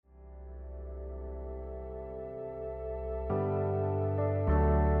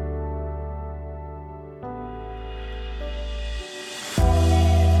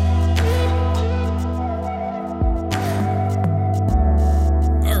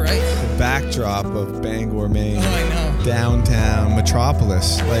backdrop of Bangor, Maine. Oh, I know. Downtown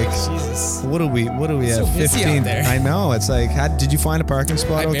metropolis. Like, Jesus. what do we So have? busy 15. out there. I know. It's like, did you find a parking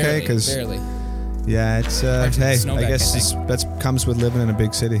spot? Barely. Yeah, it's hey, Snowbank, I guess that comes with living in a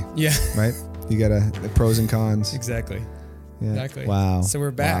big city, Yeah. right? You got the pros and cons. Exactly. Yeah. Exactly. Wow. So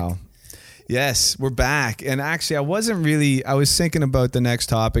we're back. Wow. Yes, we're back. And actually, I was thinking about the next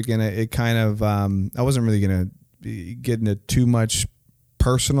topic, and it kind of, I wasn't really going to get into too much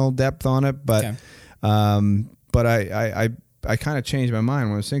personal depth on it, but, Okay. but I kind of changed my mind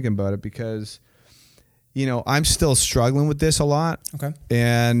when I was thinking about it because, I'm still struggling with this a lot. Okay.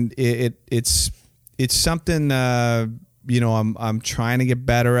 And it's something, I'm trying to get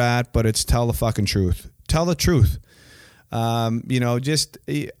better at, but it's tell the fucking truth. Tell the truth. I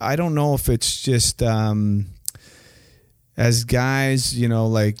don't know if it's just, as guys,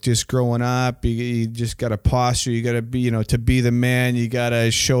 like just growing up, you just got to posture. You got to be, to be the man, you got to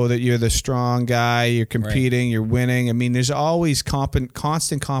show that you're the strong guy, you're competing, You're winning. I mean, there's always constant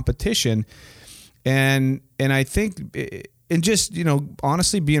competition. And I think, and just,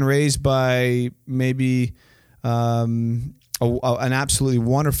 honestly being raised by maybe, an absolutely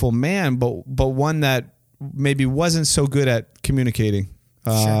wonderful man, but one that maybe wasn't so good at communicating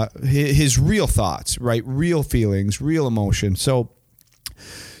his real thoughts, right? Real feelings, real emotion. So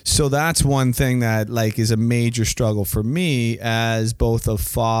that's one thing that like is a major struggle for me as both a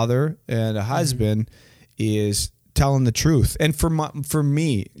father and a husband is telling the truth. And for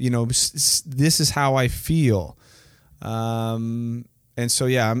me, this is how I feel. And so,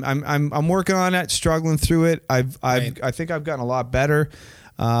 yeah, I'm working on it, struggling through it. I think I've gotten a lot better.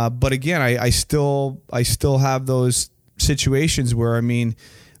 But again, I still have those situations where, I mean,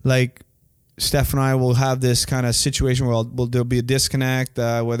 like Steph and I will have this kind of situation where there'll be a disconnect,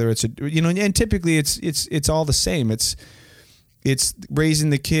 whether it's and typically it's all the same. It's raising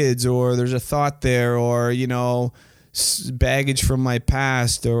the kids, or there's a thought there, or, baggage from my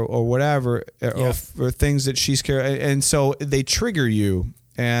past or whatever, or things that she's carrying. And so they trigger you,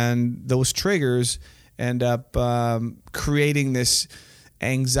 and those triggers end up creating this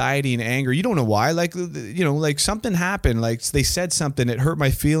anxiety and anger. You don't know why, like something happened, like they said something, it hurt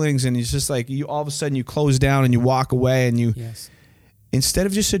my feelings, and it's just like you all of a sudden you close down and you walk away, and you instead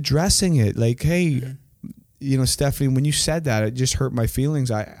of just addressing it, like, hey, Stephanie, when you said that, it just hurt my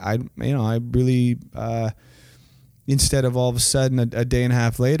feelings. I really instead of all of a sudden a day and a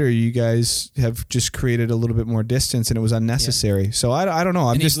half later, you guys have just created a little bit more distance, and it was unnecessary. Yeah. So I don't know.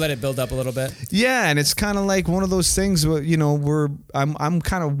 I'm just let it build up a little bit. Yeah, and it's kind of like one of those things where, I'm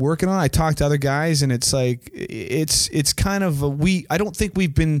kind of working on. I talk to other guys, and it's like it's kind of I don't think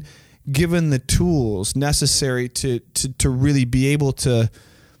we've been given the tools necessary to really be able to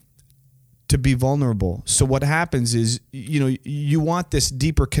be vulnerable. So what happens is, you want this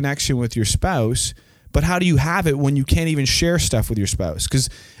deeper connection with your spouse. But how do you have it when you can't even share stuff with your spouse? Because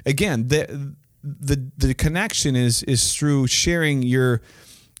again, the connection is through sharing your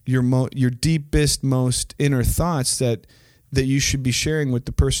deepest, most inner thoughts that you should be sharing with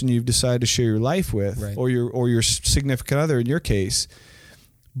the person you've decided to share your life with, right, or your significant other in your case.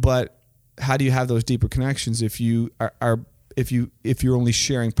 But how do you have those deeper connections if you if you're only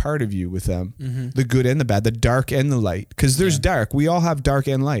sharing part of you with them, the good and the bad, the dark and the light? Because there's dark. We all have dark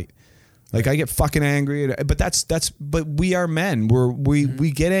and light. Like I get fucking angry, but but we are men.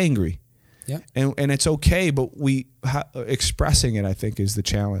 We get angry, and it's okay. But expressing it, I think, is the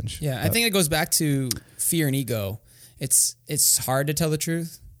challenge. Yeah, I think it goes back to fear and ego. It's hard to tell the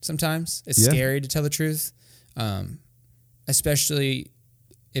truth sometimes. It's scary to tell the truth, especially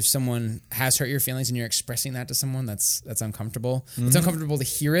if someone has hurt your feelings and you're expressing that to someone. That's uncomfortable. It's uncomfortable to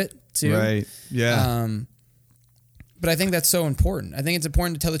hear it too. Right. Yeah. But I think that's so important. I think it's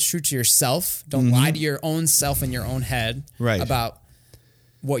important to tell the truth to yourself. Don't lie to your own self in your own head about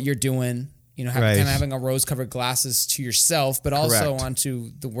what you're doing. Kind of having a rose-colored glasses to yourself, but also onto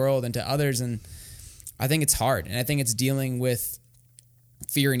the world and to others. And I think it's hard. And I think it's dealing with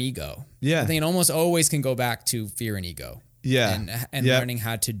fear and ego. Yeah. I think it almost always can go back to fear and ego. Yeah. And learning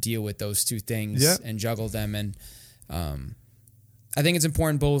how to deal with those two things and juggle them. And I think it's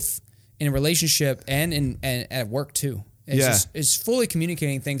important both in a relationship and at work too. It's fully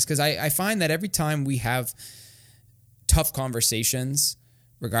communicating things, because I find that every time we have tough conversations,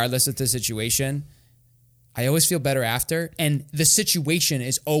 regardless of the situation, I always feel better after, and the situation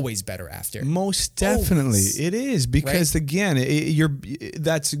is always better after. Most definitely, always. It is, because again,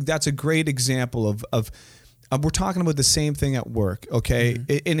 that's a great example of we're talking about the same thing at work, okay?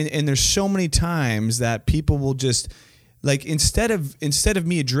 And there's so many times that people will just, like, instead of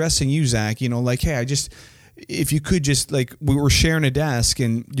me addressing you, Zach, like, hey, if you could just like, we were sharing a desk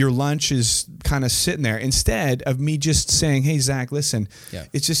and your lunch is kind of sitting there, instead of me just saying, hey, Zach, listen,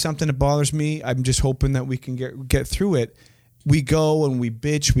 it's just something that bothers me. I'm just hoping that we can get through it. We go and we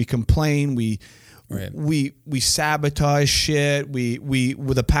bitch, we complain, we sabotage shit. We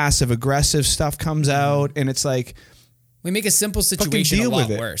with the passive aggressive stuff comes out, and it's like, we make a simple situation a lot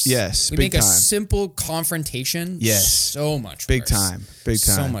worse. Yes, we make a simple confrontation so much worse. Big time.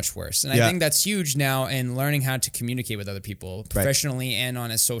 So much worse. And I think that's huge now in learning how to communicate with other people professionally and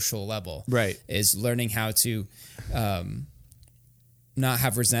on a social level. Right. Is learning how to not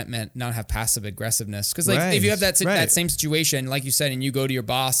have resentment, not have passive aggressiveness. Because like if you have that same situation, like you said, and you go to your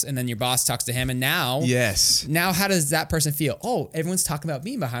boss and then your boss talks to him, and now how does that person feel? Oh, everyone's talking about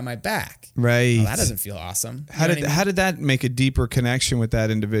me behind my back. Right. Well, that doesn't feel awesome. How did that make a deeper connection with that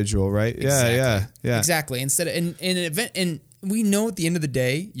individual? Right. Exactly. Yeah. Exactly. Instead of in an event, and we know at the end of the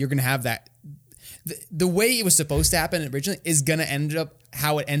day, you're going to have that. The way it was supposed to happen originally is going to end up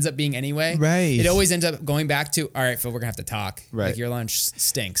how it ends up being anyway. Right. It always ends up going back to, all right, Phil, we're going to have to talk. Right. Like your lunch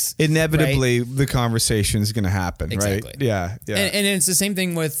stinks. Inevitably, the conversation is going to happen, exactly. right? Yeah. And it's the same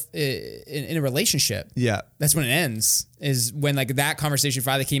thing with in a relationship. Yeah. That's when it ends, is when like that conversation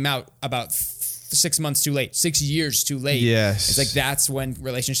finally came out about 6 months too late, 6 years too late. Yes. It's like that's when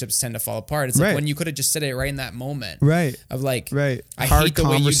relationships tend to fall apart. It's like when you could have just said it right in that moment. Right. Of like, I hate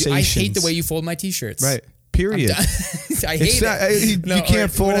the way you fold my t-shirts. Right. Period. I hate it. You can't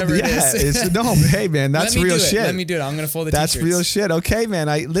fold it. No, hey man, that's real shit. Let me do it. I'm gonna fold the t-shirts. That's real shit. Okay, man.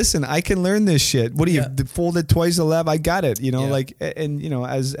 I can learn this shit. What do you folded twice 11? I got it. You know, like, and you know,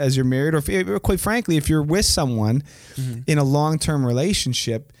 as you're married, or quite frankly, if you're with someone in a long-term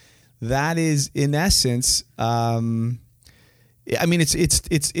relationship, that is in essence, I mean,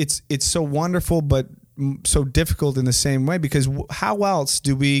 it's so wonderful, but so difficult in the same way, because how else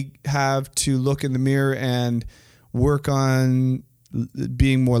do we have to look in the mirror and work on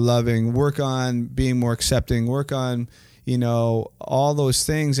being more loving, work on being more accepting, work on, you know, all those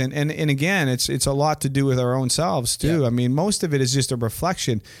things. And again, it's a lot to do with our own selves too. I mean, most of it is just a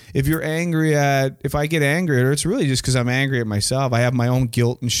reflection. If I get angry at her, it's really just because I'm angry at myself. I have my own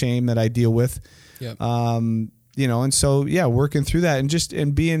guilt and shame that I deal with. You know, and so, working through that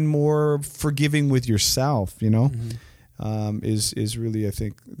and being more forgiving with yourself, you know, is really, I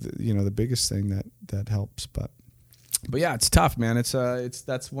think, the biggest thing that helps. But yeah, it's tough, man.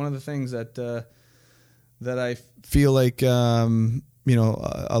 That's one of the things that I feel like, a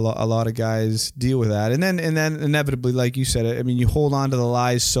lot of guys deal with that. And then inevitably, like you said, I mean, you hold on to the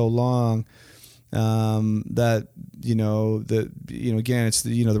lies so long, that, again, it's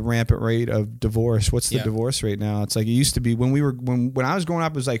the rampant rate of divorce. What's the divorce rate now? It's like it used to be when I was growing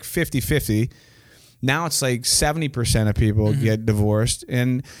up, it was like 50-50. Now it's like 70% of people get divorced.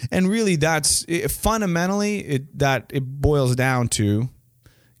 And really that's fundamentally it boils down to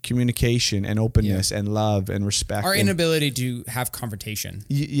communication and openness and love and respect. Our inability to have confrontation.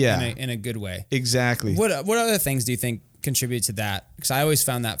 In a good way. Exactly. What other things do you think contribute to that? Because I always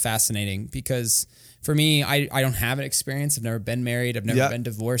found that fascinating, because for me, I don't have an experience. I've never been married. I've never been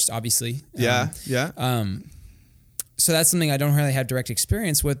divorced, obviously. So that's something I don't really have direct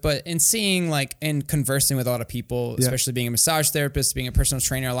experience with, but in seeing and conversing with a lot of people, especially being a massage therapist, being a personal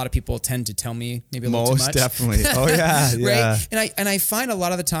trainer, a lot of people tend to tell me maybe a little too much. Most definitely. Oh yeah. Right. And I find a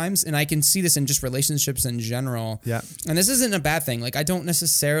lot of the times, and I can see this in just relationships in general. Yeah. And this isn't a bad thing. Like, I don't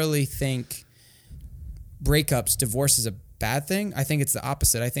necessarily think breakups, divorce is a bad thing. I think it's the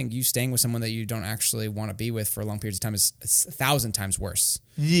opposite. I think you staying with someone that you don't actually want to be with for long periods of time is 1,000 times worse.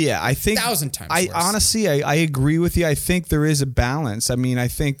 Yeah, I think 1,000 times worse. Honestly, I agree with you. I think there is a balance. I mean, I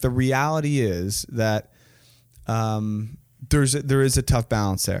think the reality is that there is a tough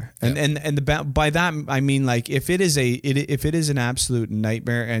balance there, and by that I mean, like, if it is an absolute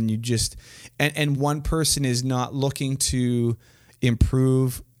nightmare, and you just and one person is not looking to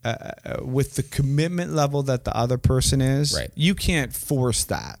improve with the commitment level that the other person is, you can't force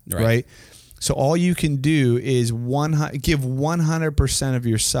that, right? So all you can do is give 100% of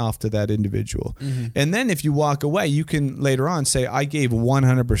yourself to that individual. And then if you walk away, you can later on say, I gave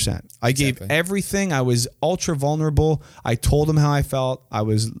 100%. I gave everything. I was ultra vulnerable. I told them how I felt. I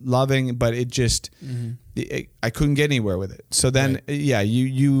was loving, but it just, I couldn't get anywhere with it. So then,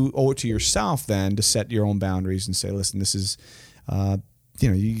 you owe it to yourself then to set your own boundaries and say, listen, this is,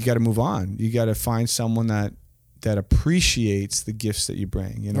 you got to move on. You got to find someone that appreciates the gifts that you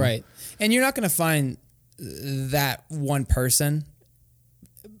bring, you know? Right. And you're not going to find that one person,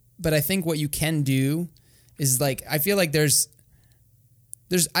 but I think what you can do is, like, I feel like there's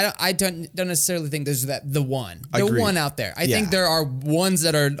I don't necessarily think there's the one out there. I Yeah. think there are ones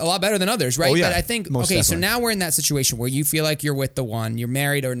that are a lot better than others, right? Oh, yeah. But I think, Most definitely. so now we're in that situation where you feel like you're with the one, you're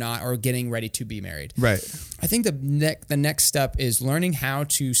married or not, or getting ready to be married. Right. I think the next step is learning how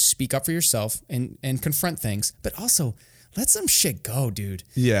to speak up for yourself and confront things, but also let some shit go, dude.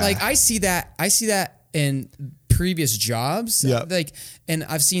 Yeah. Like I see that in previous jobs. Yeah. Like, and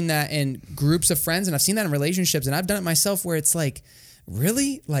I've seen that in groups of friends, and I've seen that in relationships, and I've done it myself where it's like,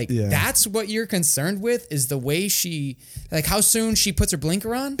 really? Like, that's what you're concerned with, is the way she, like, how soon she puts her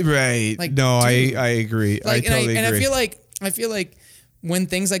blinker on? Right. Like, no, dude, I agree. like, I totally agree. And I feel like when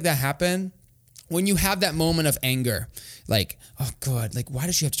things like that happen, when you have that moment of anger, like, oh God, like, why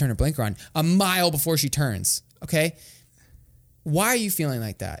does she have to turn her blinker on a mile before she turns? Okay. Why are you feeling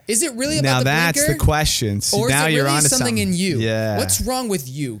like that? Is it really about the blinker? Now that's the question. So or is now it you're really onto something in you? Yeah. What's wrong with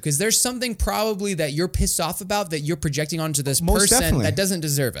you? Because there's something probably that you're pissed off about that you're projecting onto this Most person definitely. that doesn't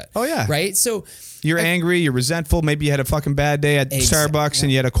deserve it. Oh, yeah. Right? So you're angry, you're resentful. Maybe you had a fucking bad day at Starbucks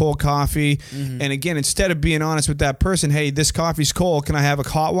and you had a cold coffee. Mm-hmm. And again, instead of being honest with that person, hey, this coffee's cold. Can I have a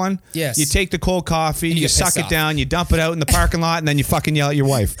hot one? Yes. You take the cold coffee, you suck it down, you dump it out in the parking lot, and then you fucking yell at your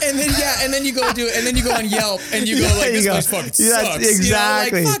wife. And then you go do it, and then you go on Yelp and you go like, this place fucking sucks.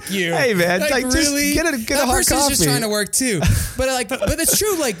 Exactly. You know, like, fuck you. Hey man, like really, just get a hot coffee. That person's just trying to work too. But it's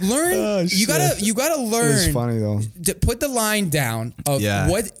true. Like learn. Oh, you gotta learn. It's funny though. To put the line down of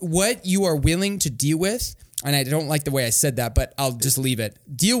what you are willing to deal with. And I don't like the way I said that, but I'll just leave it.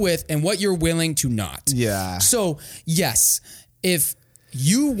 Deal with and what you're willing to not. Yeah. So, yes, if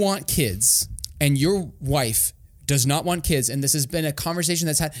you want kids and your wife does not want kids, and this has been a conversation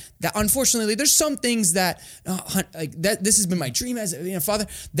that's had that, unfortunately, there's some things that this has been my dream as a father.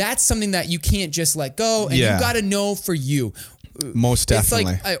 That's something that you can't just let go, and you got to know for you. Most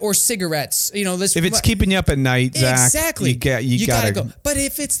definitely. It's like, or cigarettes, if it's keeping you up at night, Zach, exactly, you gotta go. But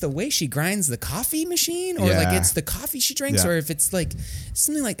if it's the way she grinds the coffee machine, or like it's the coffee she drinks, or if it's like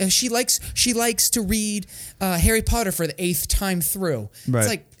something like she likes to read Harry Potter for the 8th time through. Right. It's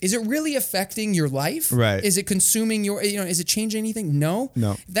like, is it really affecting your life? Right. Is it consuming your? Is it changing anything? No.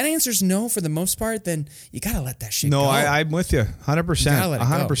 If that answer's no for the most part, then you gotta let that shit go. No, I'm with you, 100%,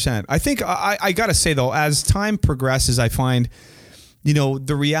 100%. I think I gotta say though, as time progresses, I find,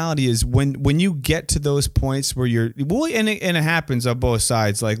 the reality is when you get to those points where you're, and it happens on both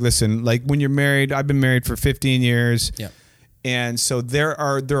sides. Like, listen, like when you're married, I've been married for 15 years. Yeah. And so there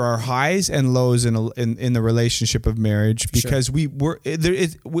are highs and lows in the relationship of marriage, because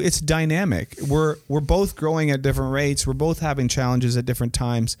it's dynamic. We're both growing at different rates. We're both having challenges at different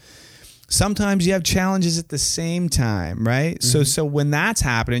times. Sometimes you have challenges at the same time, right? Mm-hmm. So when that's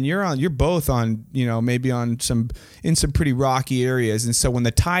happening, you're both on, maybe in some pretty rocky areas. And so when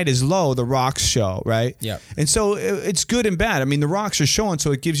the tide is low, the rocks show, right? Yeah. And so it's good and bad. I mean, the rocks are showing,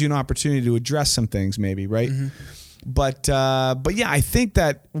 so it gives you an opportunity to address some things, maybe, right? Mm-hmm. But yeah, I think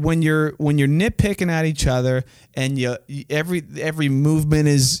that when you're nitpicking at each other and every movement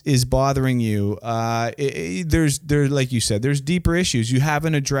is bothering you, there's like you said, there's deeper issues. You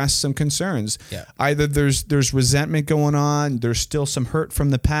haven't addressed some concerns. Yeah. Either there's resentment going on, there's still some hurt from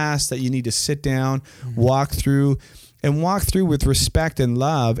the past that you need to sit down, walk through with respect and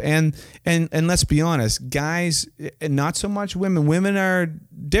love. And let's be honest, guys, not so much women. Women are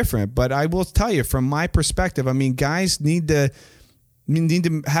different, but I will tell you from my perspective, I mean, guys need to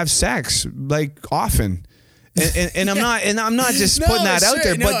have sex like often. And I'm not just putting that out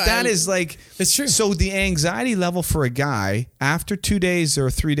there, but that is like, it's true. So the anxiety level for a guy after 2 days or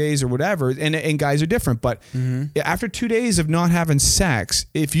 3 days or whatever, and guys are different, but after 2 days of not having sex,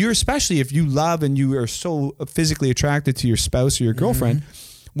 especially if you love and you are so physically attracted to your spouse or your girlfriend,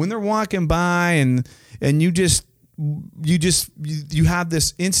 when they're walking by and you have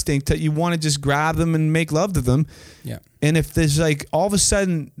this instinct that you want to just grab them and make love to them. Yeah. And if there's like, all of a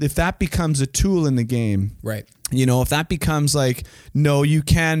sudden, if that becomes a tool in the game, right? If that becomes like, no, you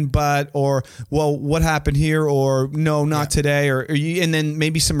can, but, or, well, what happened here? Or no, not today. And then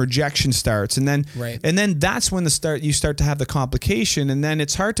maybe some rejection starts. And then, and then that's when you start to have the complication. And then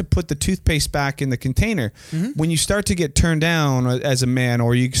it's hard to put the toothpaste back in the container. Mm-hmm. When you start to get turned down as a man,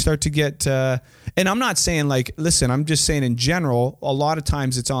 or you start to get, and I'm not saying like, listen, I'm just saying in general, a lot of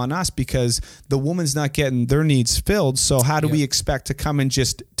times it's on us because the woman's not getting their needs filled. So how do we expect to come and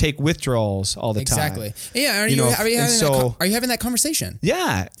just take withdrawals all the time? Exactly. Yeah. Are you having that conversation?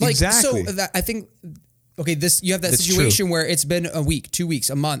 Yeah, like, exactly. So I think okay, you have that situation where it's been a week, 2 weeks,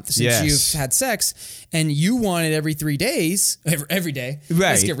 a month since you've had sex, and you want it every 3 days, every day. Right.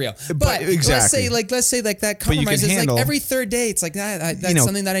 Let's get real. But exactly. let's say that compromise is like every third day. It's like that's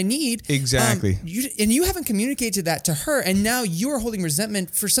something that I need. Exactly. You haven't communicated that to her, and now you're holding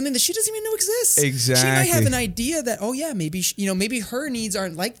resentment for something that she doesn't even know exists. Exactly. She might have an idea that maybe her needs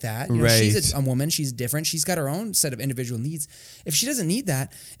aren't like that. She's a woman. She's different. She's got her own set of individual needs. If she doesn't need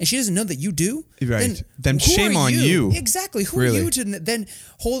that, and she doesn't know that you do, then shame on you. Exactly. Who are you to then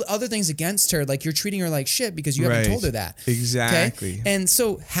hold other things against her? Like you're treating her like shit because you haven't told her that. Exactly. Okay? And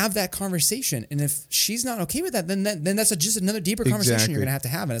so have that conversation. And if she's not okay with that, then that's just another deeper conversation you're going to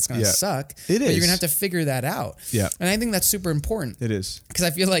have, and it's going to suck. It is. But you're going to have to figure that out. Yeah. And I think that's super important. It is. Because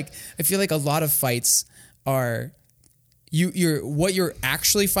I feel like a lot of fights are what you're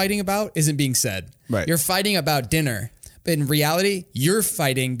actually fighting about isn't being said. Right. You're fighting about dinner. But in reality, you're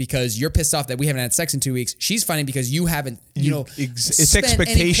fighting because you're pissed off that we haven't had sex in 2 weeks. She's fighting because you haven't, it's spent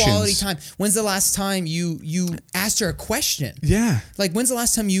expectations. Any quality time. When's the last time you asked her a question? Yeah. Like, when's the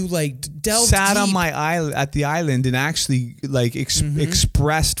last time you delved sat deep? on my island at the island and actually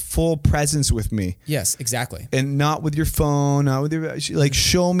expressed full presence with me? Yes, exactly. And not with your phone, not with your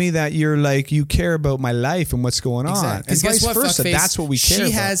show me that you're you care about my life and what's going on. Exactly. And vice versa. That's what we care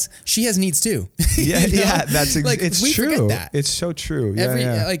about. She has needs too. Yeah, that's it's true. That. It's so true. I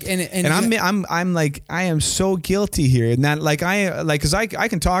am so guilty here, and that because I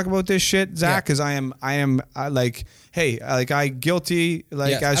can talk about this shit, Zach, because I am I guilty as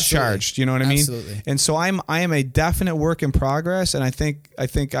absolutely. charged. You know what I mean? Absolutely. And so I am a definite work in progress, and I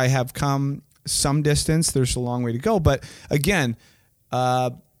think I have come some distance. There's a long way to go, but again,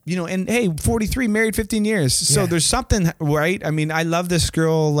 and hey, 43, married 15 years. So there's something right. I mean, I love this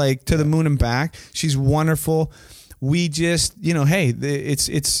girl to the moon and back. She's wonderful. We just, hey,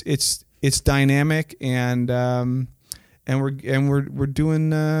 it's dynamic, and we're doing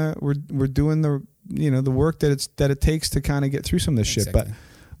the the work that it takes to kind of get through some of this shit. But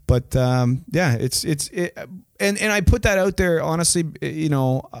and I put that out there honestly.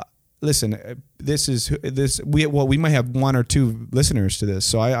 Listen, we might have 1 or 2 listeners to this,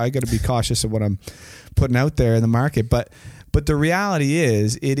 so I got to be cautious of what I'm putting out there in the market. But the reality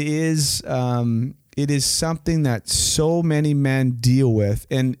is, it is something that so many men deal with,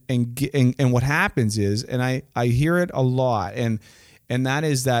 and what happens is, and I hear it a lot, and that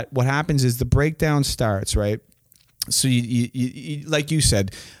is that what happens is the breakdown starts, right? So you like you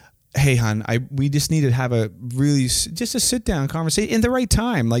said, hey, hon, we just need to have just a sit down conversation in the right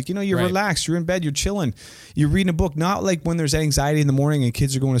time. You're relaxed, you're in bed, you're chilling, you're reading a book, not like when there's anxiety in the morning and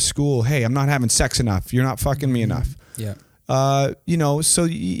kids are going to school. Hey, I'm not having sex enough. You're not fucking me enough. Yeah. So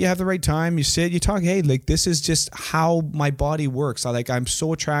you have the right time, you sit, you talk, hey, this is just how my body works. I'm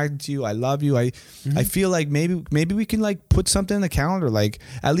so attracted to you. I love you. I feel like maybe we can put something in the calendar,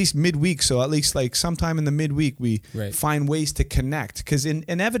 at least midweek. So at least sometime in the midweek, we find ways to connect. Cause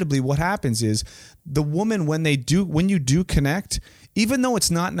inevitably what happens is the woman, when you do connect, even though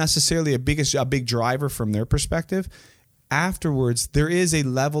it's not necessarily a big driver from their perspective, afterwards, there is a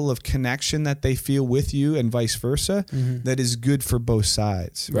level of connection that they feel with you and vice versa that is good for both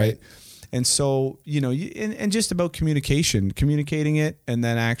sides, right? And so, and just about communicating it and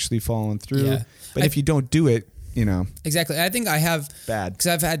then actually following through. Yeah. But if you don't do it, Exactly. I think I have... Bad. Because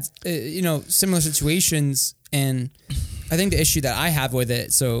I've had, similar situations, and I think the issue that I have with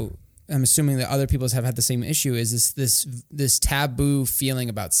it, so I'm assuming that other people have had the same issue, is this taboo feeling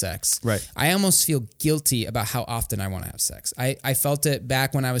about sex. Right. I almost feel guilty about how often I want to have sex. I felt it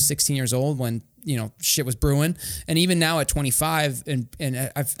back when I was 16 years old, when shit was brewing, and even now at 25, and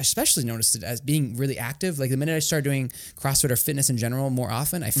I've especially noticed it as being really active. The minute I started doing CrossFit or fitness in general more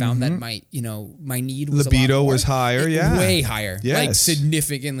often, I found that my need was libido was higher, way higher,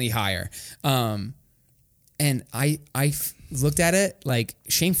 significantly higher. And I looked at it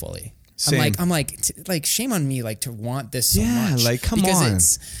shamefully. Same. I'm like shame on me to want this so much. Come on.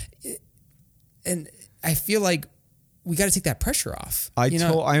 And I feel like we got to take that pressure off. You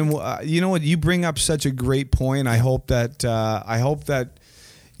know what, you bring up such a great point. I hope that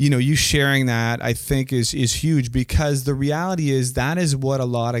you sharing that, I think is huge, because the reality is that is what a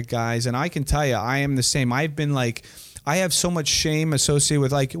lot of guys, and I can tell you, I am the same. I've been I have so much shame associated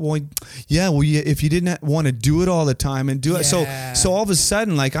with if you didn't want to do it all the time and do it. So all of a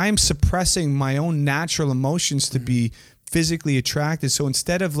sudden, I'm suppressing my own natural emotions to be physically attracted. So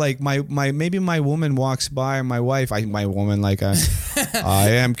instead of maybe my woman walks by, or my wife, I am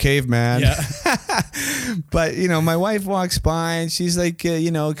caveman. Yeah. But my wife walks by and she's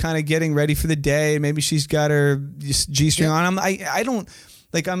kind of getting ready for the day. Maybe she's got her G-string on. I don't.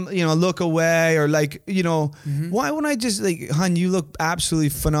 like I'm, look away or like, why wouldn't I just like, hon, you look absolutely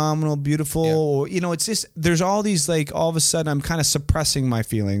phenomenal, beautiful. Or, it's just, there's all these like, all of a sudden I'm kind of suppressing my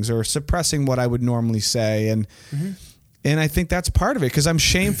feelings or suppressing what I would normally say. And I think that's part of it because I'm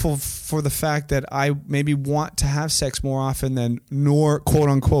shameful for the fact that I maybe want to have sex more often than quote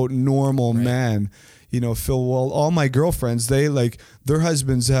unquote normal men. Phil, well, all my girlfriends, they like their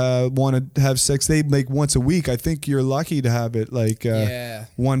husbands want to have sex. They like once a week. I think you're lucky to have it like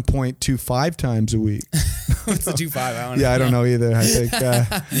 1.25 times a week. What's the 2.5? I don't know. I don't know either. I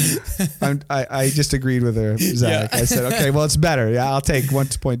think I just agreed with her, Zach. Yeah. I said, okay, well, it's better. Yeah, I'll take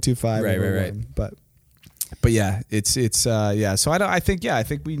 1.25. Right. But yeah, it's yeah. So I think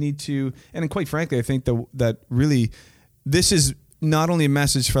we need to, and quite frankly, I think that really this is not only a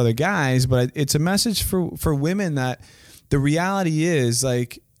message for other guys, but it's a message for women that the reality is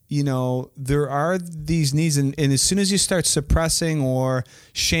like, there are these needs and as soon as you start suppressing or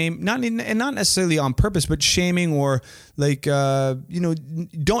shame, not necessarily on purpose, but shaming or like,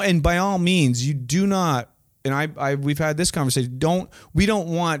 don't, and by all means, you do not, and we've had this conversation, we don't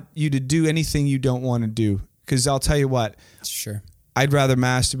want you to do anything you don't want to do. Cause I'll tell you what, sure, I'd rather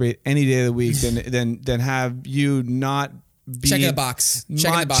masturbate any day of the week than have you not checking the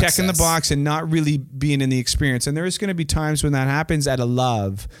box and not really being in the experience. And there is going to be times when that happens out of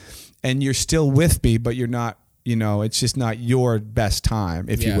love and you're still with me, but you're not, it's just not your best time,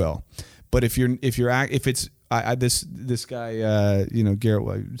 if you will. But if it's this guy,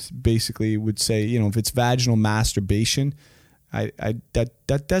 Garrett basically would say, if it's vaginal masturbation,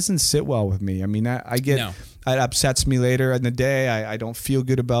 that doesn't sit well with me. I mean, it upsets me later in the day. I don't feel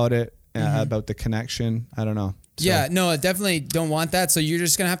good about it, about the connection. I don't know. So. Yeah, no, I definitely don't want that. So you're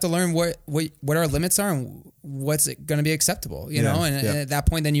just going to have to learn what our limits are and what's going to be acceptable, know? And at that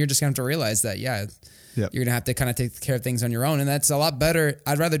point, then you're just going to have to realize that, you're going to have to kind of take care of things on your own. And that's a lot better.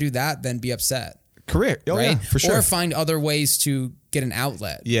 I'd rather do that than be upset. Correct. Oh, right? Yeah, for sure. Or find other ways to get an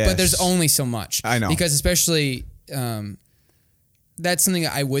outlet. Yes. But there's only so much. I know. Because especially... that's something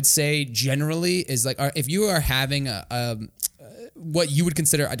I would say generally is like, if you are having what you would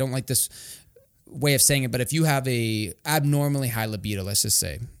consider, I don't like this way of saying it, but if you have a abnormally high libido, let's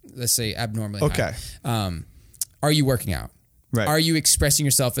say abnormally high. Are you working out? Right. Are you expressing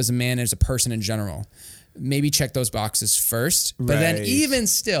yourself as a man, as a person in general? Maybe check those boxes first. But then even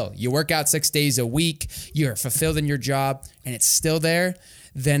still, you work out 6 days a week, you're fulfilled in your job, and it's still there,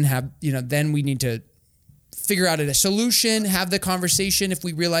 then then we need to figure out a solution, have the conversation. If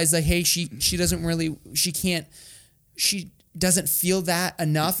we realize that, hey, she doesn't feel that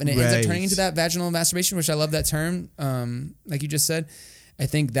enough, and it ends up turning into that vaginal masturbation, which I love that term. Like you just said, I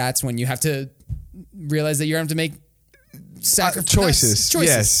think that's when you have to realize that you're going to have to make choices.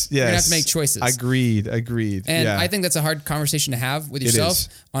 Yes. You're going to have to make choices. Agreed. And I think that's a hard conversation to have with yourself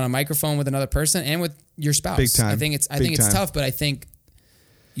on a microphone with another person and with your spouse. Big time. I think it's tough, but I think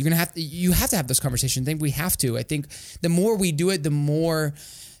you have to have those conversations. I think we have to. I think the more we do it, the more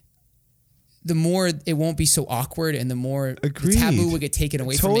it won't be so awkward, and the more the taboo will get taken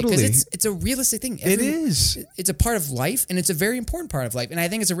away from it, because it's a realistic thing. It is. It's a part of life, and it's a very important part of life, and I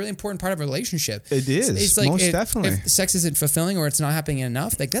think it's a really important part of a relationship. It is. It's like most definitely. If sex isn't fulfilling or it's not happening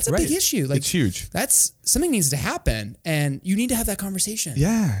enough, like that's a big issue. Like it's huge. That's something needs to happen, and you need to have that conversation.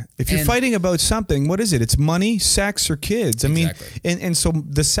 Yeah. If you're fighting about something, what is it? It's money, sex, or kids. I mean, and so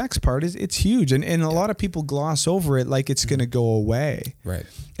the sex part it's huge, and a lot of people gloss over it like it's going to go away. Right.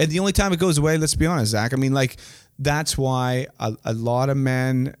 And the only time it goes away, let's be honest, Zach, I mean, like, that's why a lot of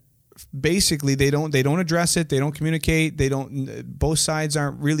men, basically, they don't address it. They don't communicate. Both sides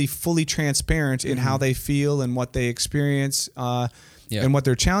aren't really fully transparent in how they feel and what they experience, and what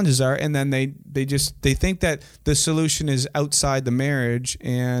their challenges are. And then they think that the solution is outside the marriage,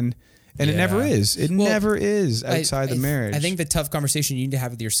 and it never is. It never is outside the marriage. I think the tough conversation you need to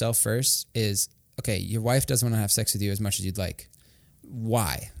have with yourself first is, okay, your wife doesn't want to have sex with you as much as you'd like.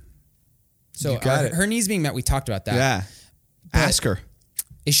 Why? So her needs being met, we talked about that. Yeah. Ask her.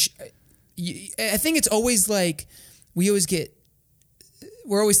 I think it's always like, we're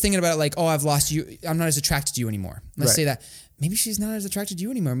always thinking about it like, oh, I've lost you. I'm not as attracted to you anymore. Let's say that. Maybe she's not as attracted to you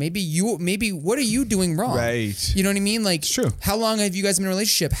anymore. Maybe what are you doing wrong? Right. You know what I mean? Like, it's true. How long have you guys been in a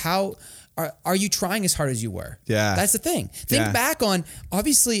relationship? How are you trying as hard as you were? Yeah. That's the thing. Think back on,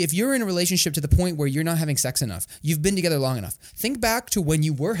 obviously, if you're in a relationship to the point where you're not having sex enough, you've been together long enough. Think back to when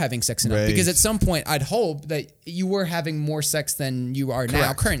you were having sex enough. Because at some point, I'd hope that you were having more sex than you are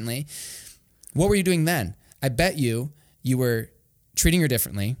now currently. What were you doing then? I bet you were treating her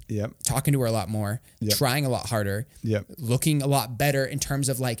differently, yep, talking to her a lot more, yep, trying a lot harder, yep, looking a lot better in terms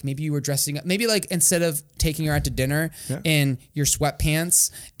of like maybe you were dressing up, maybe like instead of taking her out to dinner yep, in your sweatpants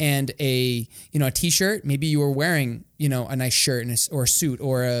and a t-shirt, maybe you were wearing a nice shirt and or a suit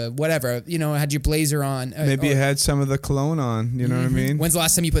or a whatever, had your blazer on. Maybe you had some of the cologne on, you know what I mean? When's the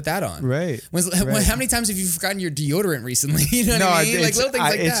last time you put that on? Right. How many times have you forgotten your deodorant recently? You know what I mean? Like little things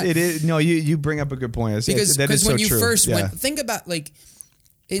like that. It is. No, you bring up a good point. Because when you first think about like,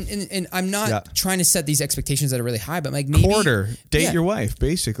 and I'm not trying to set these expectations that are really high, but like maybe date your wife,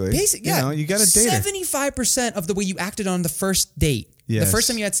 basically. You got to date her. 75% of the way you acted on the first date, the first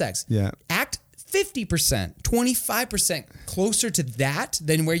time you had sex, act 50%, 25% closer to that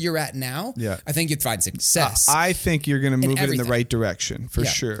than where you're at now. Yeah. I think you'd find success. I think you're going to move it in the right direction for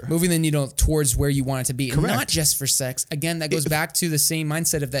sure. Moving the needle towards where you want it to be. Correct. And not just for sex. Again, that goes back to the same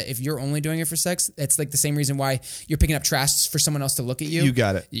mindset of that if you're only doing it for sex, it's like the same reason why you're picking up trash for someone else to look at you. You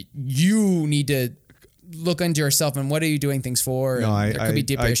got it. You need to look into yourself and what are you doing things for? No, there could be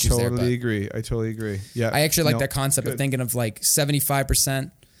deeper issues there. I totally agree. Yeah. I actually like that concept of thinking of like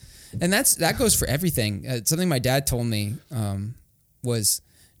 75%. And that goes for everything. Something my dad told me was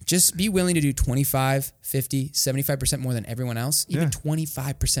just be willing to do 25, 50, 75% more than everyone else. Even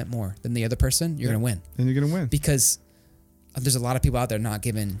 25% more than the other person, you're going to win. And you're going to win. Because there's a lot of people out there not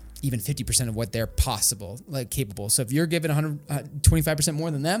giving even 50% of what they're capable. So if you're giving 25% more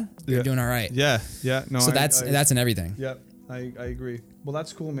than them, you're doing all right. Yeah, yeah. No, so that's in everything. Yeah. I agree. Well,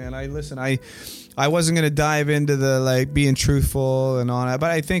 that's cool, man. I wasn't going to dive into the like being truthful and all that,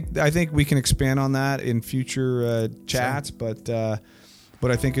 but I think we can expand on that in future chats. Sure.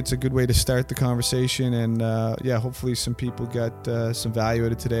 But I think it's a good way to start the conversation, and hopefully some people got some value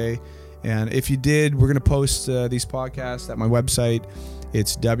out of it today. And if you did, we're going to post these podcasts at my website.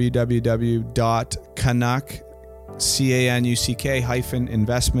 It's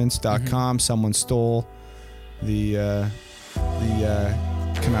www.canuck-investments.com. Someone stole the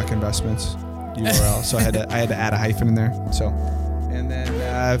Canuck Investments URL, so I had to add a hyphen in there. So, and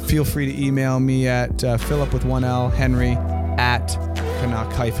then feel free to email me at Philip with 1L Henry at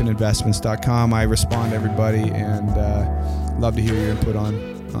Canuck-investments.com. I respond to everybody, and love to hear your input on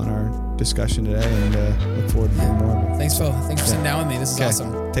our discussion today, and look forward to hearing more. Thanks, Phil. Thanks for sitting down with me. This is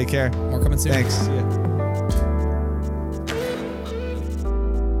awesome. Take care. More coming soon. Thanks. See ya.